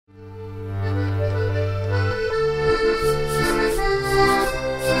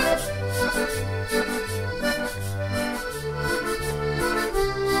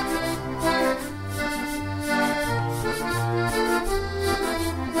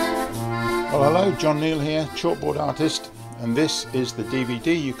Well, hello, John Neal here, Chalkboard Artist, and this is the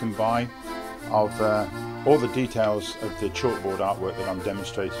DVD you can buy of all the details of the chalkboard artwork that I'm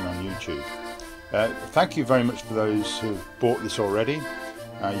demonstrating on YouTube. Thank you very much for those who've bought this already.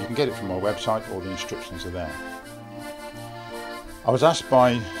 You can get it from our website, all the instructions are there. I was asked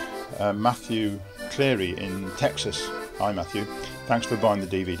by Matthew Cleary in Texas. Hi Matthew, thanks for buying the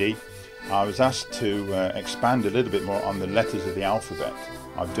DVD. I was asked to expand a little bit more on the letters of the alphabet.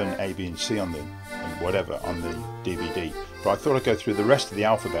 I've done A, B and C on the whatever on the DVD, but I thought I'd go through the rest of the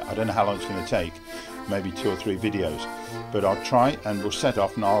alphabet. I don't know how long it's going to take, maybe 2 or 3 videos, but I'll try and we'll set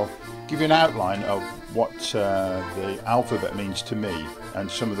off and I'll give you an outline of what the alphabet means to me and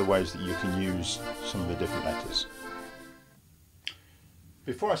some of the ways that you can use some of the different letters.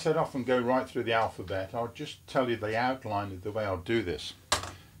 Before I set off and go right through the alphabet, I'll just tell you the outline of the way I'll do this.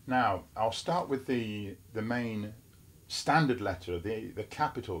 Now, I'll start with the main standard letter, the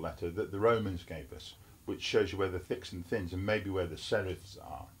capital letter that the Romans gave us, which shows you where the thicks and thins and maybe where the serifs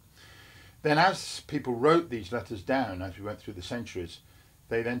are. Then as people wrote these letters down as we went through the centuries,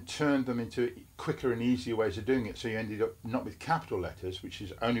 they then turned them into quicker and easier ways of doing it. So you ended up not with capital letters, which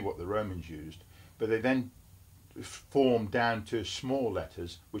is only what the Romans used, but they then formed down to small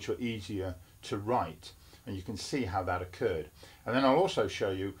letters, which were easier to write. And you can see how that occurred. And then I'll also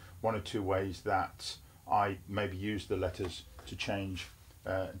show you 1 or 2 ways that I maybe use the letters to change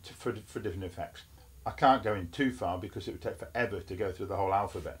for different effects. I can't go in too far because it would take forever to go through the whole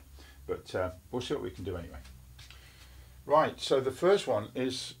alphabet, but we'll see what we can do anyway. Right, so the first one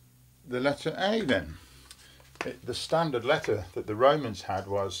is the letter A then. The standard letter that the Romans had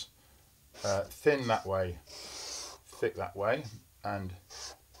was thin that way, thick that way, and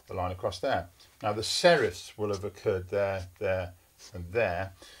the line across there. Now the serifs will have occurred there, there and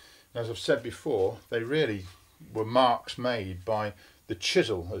there. As I've said before, they really were marks made by the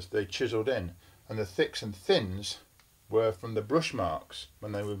chisel as they chiselled in, and the thicks and thins were from the brush marks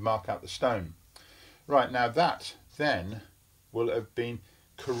when they would mark out the stone. Right, now that then will have been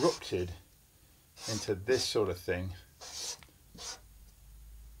corrupted into this sort of thing,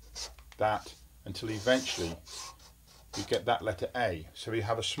 that, until eventually you get that letter A. So we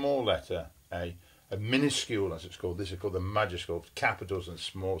have a small letter A, a minuscule as it's called. This is called the majuscule, capitals and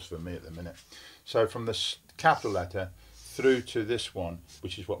smalls for me at the minute. So from this capital letter through to this one,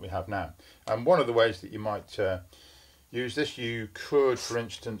 which is what we have now. And one of the ways that you might use this, you could for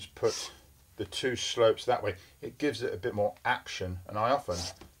instance put the 2 slopes that way. It gives it a bit more action, and I often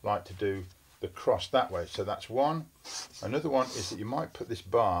like to do the cross that way. So that's one. Another one is that you might put this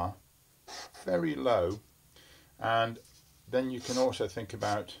bar very low, and then you can also think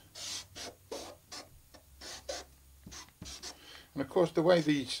about, and of course the way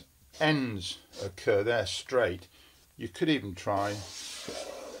these ends occur, they're straight. You could even try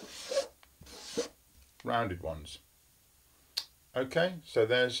rounded ones. Okay, so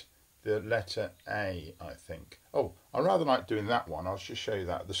there's the letter A, I think. Oh, I rather like doing that one. I'll just show you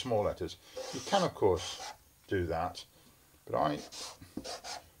that, the small letters. You can of course do that, but I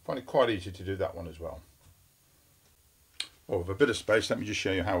find it quite easy to do that one as well. Oh, with a bit of space, let me just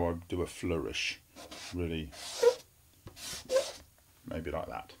show you how I do a flourish. Really, maybe like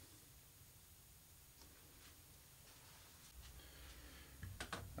that.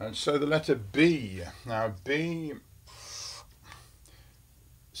 And so the letter B. Now B,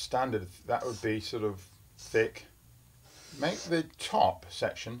 standard, that would be sort of thick. Make the top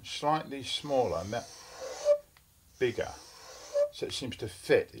section slightly smaller and that bigger, so it seems to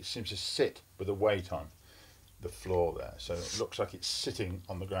fit, it seems to sit with the weight on the floor there, so it looks like it's sitting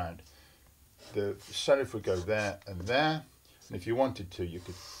on the ground. The serif would go there and there, and if you wanted to you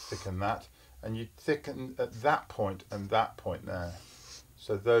could thicken that, and you'd thicken at that point and that point there,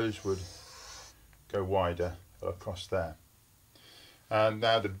 so those would go wider across there. And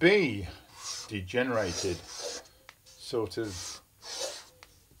now the B degenerated sort of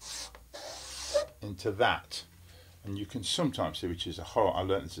into that, and you can sometimes see, which is a horror. I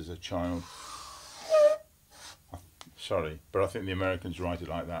learnt this as a child. Sorry, but I think the Americans write it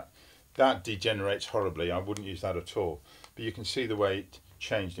like that. That degenerates horribly. I wouldn't use that at all. But you can see the way it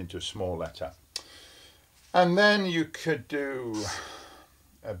changed into a small letter. And then you could do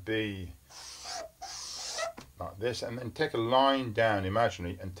a B like this, and then take a line down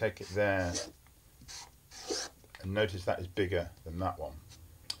imaginary and take it there. And notice that is bigger than that one.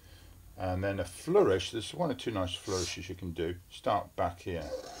 And then a flourish. There's 1 or 2 nice flourishes you can do. Start back here.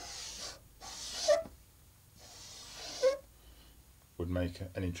 Would make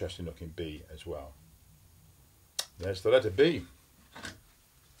an interesting looking B as well. There's the letter B.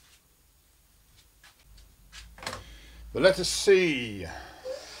 The letter C.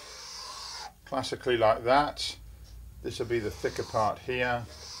 classically like that. This will be the thicker part here.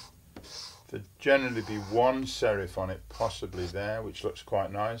 There'd generally be one serif on it, possibly there, which looks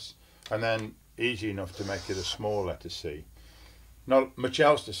quite nice, and then easy enough to make it a small letter C. Not much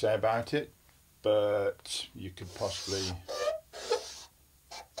else to say about it, but you could possibly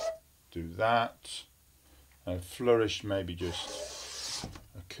do that, and flourish, maybe just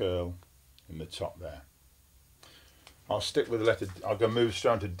a curl in the top there. I'll stick with the letter, I'll go move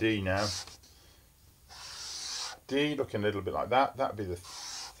straight on to D now. D looking a little bit like that, that'd be the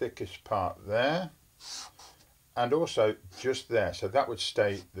thickest part there, and also just there, so that would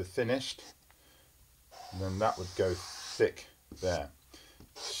stay the thinnest, and then that would go thick there.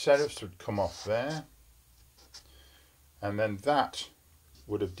 Serifs would come off there, and then that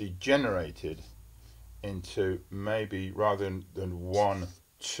would have degenerated into maybe, rather than 1,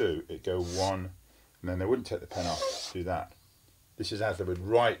 2, it'd go 1, and then they wouldn't take the pen off, do that. This is as they would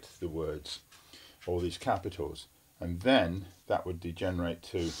write the words, all these capitals, and then that would degenerate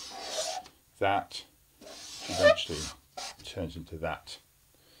to that, which eventually turns into that.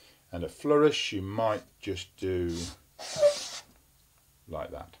 And a flourish you might just do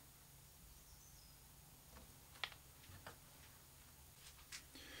like that.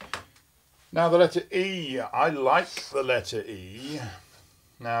 Now the letter E, I like the letter E.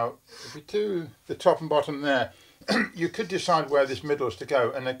 Now if we do the top and bottom there, you could decide where this middle is to go,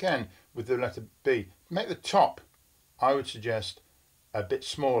 and again with the letter B, make the top, I would suggest, a bit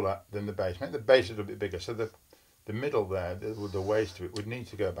smaller than the base. Make the base a little bit bigger, so the middle there, the waist to it, would need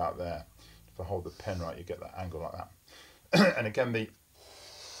to go about there. If I hold the pen right, you get that angle like that. And again, the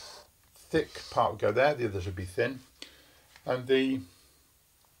thick part would go there, the others would be thin. And the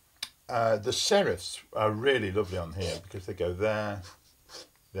serifs are really lovely on here because they go there,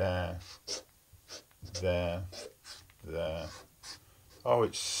 there, there, there. Oh,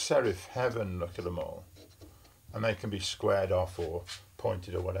 it's serif heaven, look at them all. And they can be squared off or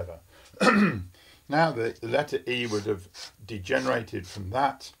pointed or whatever. Now the letter E would have degenerated from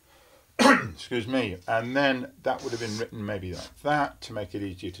that, excuse me, and then that would have been written maybe like that to make it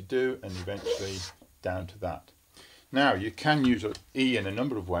easier to do, and eventually down to that. Now you can use an E in a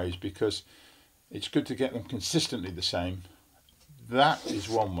number of ways because it's good to get them consistently the same. That is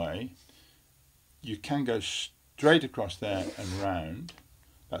one way. You can go straight across there and round.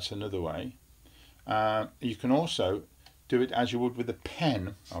 That's another way. You can also do it as you would with a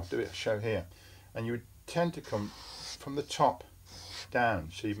pen. I'll do it, show here. And you would tend to come from the top down.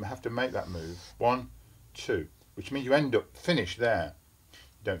 So you have to make that move. 1, 2, which means you end up finish there.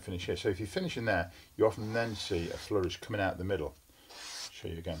 You don't finish here. So if you finish in there, you often then see a flourish coming out the middle. I'll show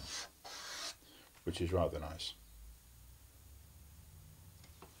you again, which is rather nice.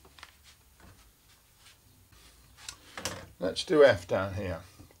 Let's do F down here.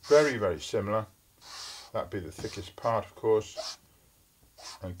 Very, very similar. That'd be the thickest part, of course,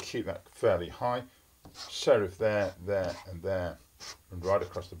 and keep that fairly high. Serif there, there, and there, and right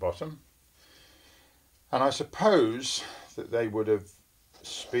across the bottom. And I suppose that they would have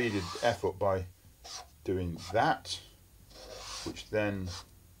speeded F up by doing that, which then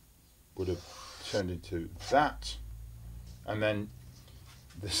would have turned into that, and then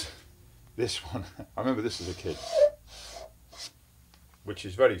this one. I remember this as a kid, which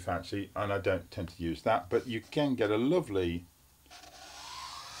is very fancy, and I don't tend to use that, but you can get a lovely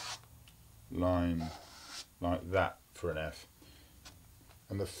line like that for an F.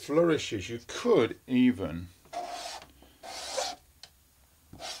 And the flourishes, you could even